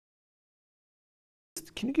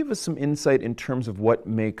Can you give us some insight in terms of what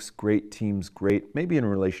makes great teams great, maybe in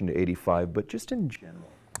relation to '85, but just in general?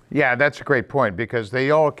 Yeah, that's a great point, because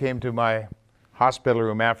they all came to my hospital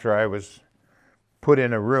room after I was put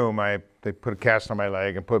in a room. They put a cast on my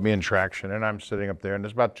leg and put me in traction, and I'm sitting up there, and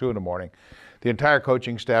it's about 2 in the morning. The entire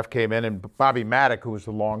coaching staff came in, and Bobby Maddock, who was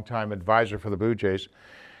the longtime advisor for the Blue Jays,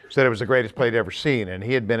 said it was the greatest play he'd ever seen, and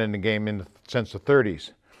he had been in the game since the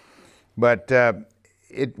 30s. But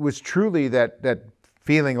it was truly that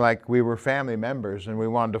feeling like we were family members, and we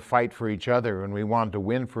wanted to fight for each other, and we wanted to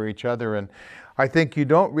win for each other. And I think you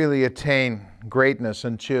don't really attain greatness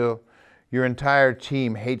until your entire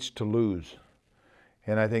team hates to lose.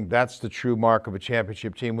 And I think that's the true mark of a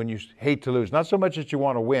championship team, when you hate to lose. Not so much that you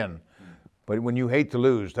want to win, but when you hate to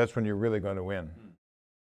lose, that's when you're really going to win.